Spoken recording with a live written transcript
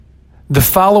The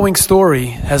following story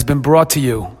has been brought to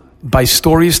you by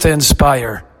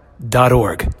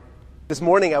StoriesToInspire.org. This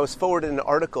morning I was forwarded an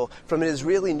article from an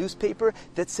Israeli newspaper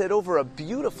that said over a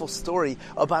beautiful story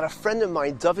about a friend of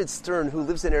mine, David Stern, who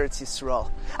lives in Eretz Yisrael.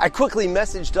 I quickly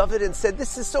messaged David and said,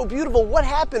 "This is so beautiful. What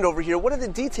happened over here? What are the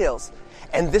details?"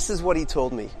 And this is what he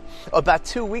told me. About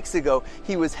 2 weeks ago,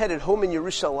 he was headed home in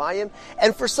Yerushalayim,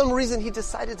 and for some reason he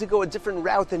decided to go a different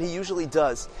route than he usually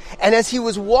does. And as he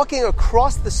was walking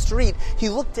across the street, he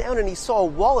looked down and he saw a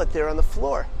wallet there on the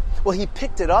floor. Well, he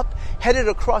picked it up, headed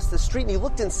across the street, and he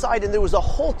looked inside, and there was a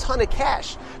whole ton of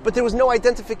cash, but there was no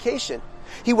identification.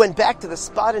 He went back to the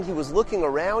spot, and he was looking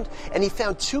around, and he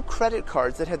found 2 credit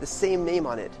cards that had the same name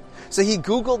on it. So he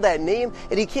Googled that name,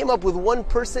 and he came up with one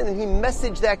person, and he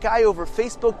messaged that guy over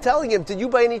Facebook telling him, "Did you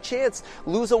by any chance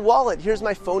lose a wallet? Here's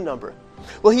my phone number."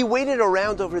 Well, he waited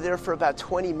around over there for about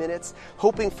 20 minutes,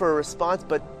 hoping for a response,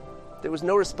 but there was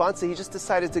no response, so he just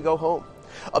decided to go home.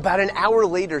 About an hour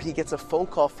later, he gets a phone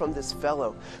call from this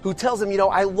fellow who tells him,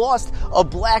 I lost a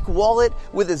black wallet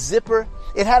with a zipper.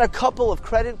 It had a couple of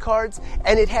credit cards,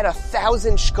 and it had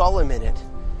 1,000 shkalim in it.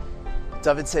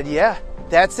 David said, "Yeah,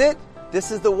 that's it.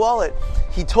 This is the wallet."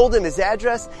 He told him his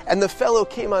address, and the fellow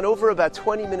came on over about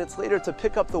 20 minutes later to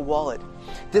pick up the wallet.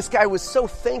 This guy was so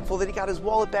thankful that he got his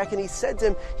wallet back, and he said to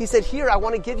him, "Here, I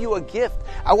want to give you a gift.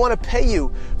 I want to pay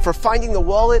you for finding the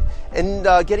wallet and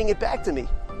getting it back to me."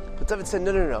 But David said,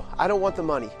 No, I don't want the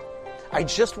money. I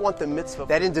just want the mitzvah.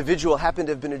 That individual happened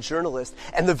to have been a journalist,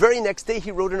 and the very next day he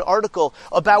wrote an article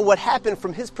about what happened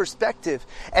from his perspective,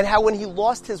 and how when he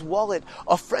lost his wallet,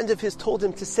 a friend of his told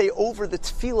him to say over the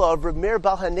tefillah of Reb Meir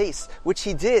Baal HaNes, which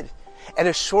he did. And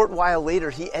a short while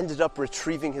later, he ended up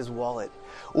retrieving his wallet.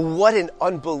 What an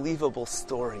unbelievable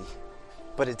story.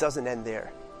 But it doesn't end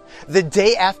there. The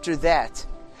day after that,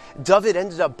 David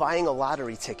ended up buying a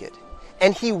lottery ticket.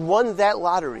 And he won that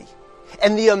lottery.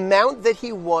 And the amount that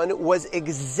he won was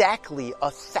exactly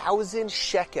 1,000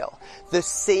 shekel, the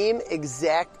same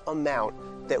exact amount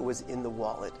that was in the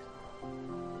wallet.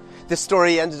 This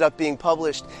story ended up being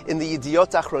published in the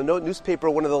Yediot Achronot newspaper,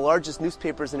 one of the largest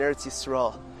newspapers in Eretz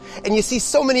Yisrael. And you see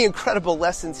so many incredible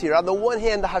lessons here. On the one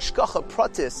hand, the Hashgacha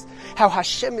Pratis, how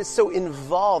Hashem is so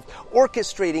involved,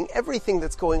 orchestrating everything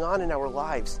that's going on in our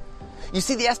lives. You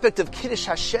see the aspect of Kiddush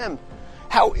Hashem,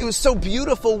 how it was so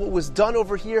beautiful what was done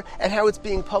over here and how it's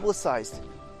being publicized.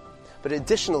 But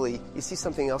additionally, you see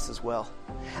something else as well.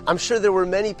 I'm sure there were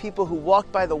many people who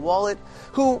walked by the wallet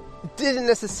who didn't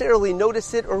necessarily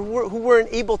notice it, or who weren't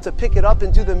able to pick it up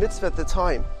and do the mitzvah at the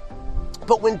time.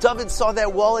 But when David saw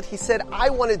that wallet, he said, "I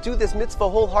want to do this mitzvah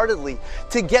wholeheartedly,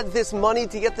 to get this money,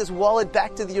 to get this wallet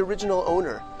back to the original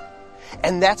owner."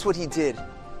 And that's what he did.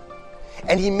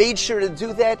 And he made sure to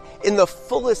do that in the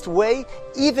fullest way,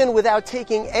 even without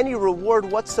taking any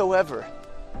reward whatsoever.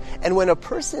 And when a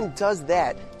person does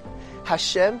that,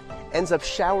 Hashem ends up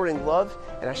showering love,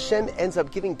 and Hashem ends up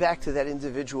giving back to that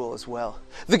individual as well.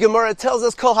 The Gemara tells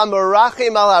us, Kol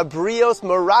hamerachim al habrios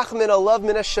merachmin alav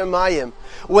min hashamayim.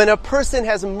 When a person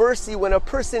has mercy, when a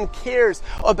person cares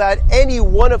about any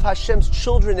one of Hashem's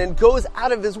children and goes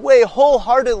out of his way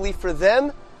wholeheartedly for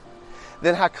them,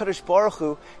 then HaKadosh Baruch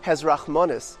Hu has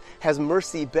Rachmanis, has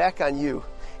mercy back on you,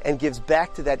 and gives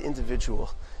back to that individual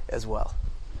as well.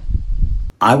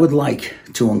 I would like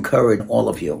to encourage all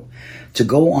of you to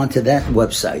go onto that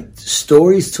website,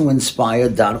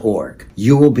 StoriesToInspire.org.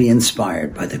 You will be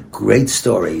inspired by the great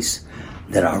stories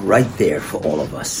that are right there for all of us.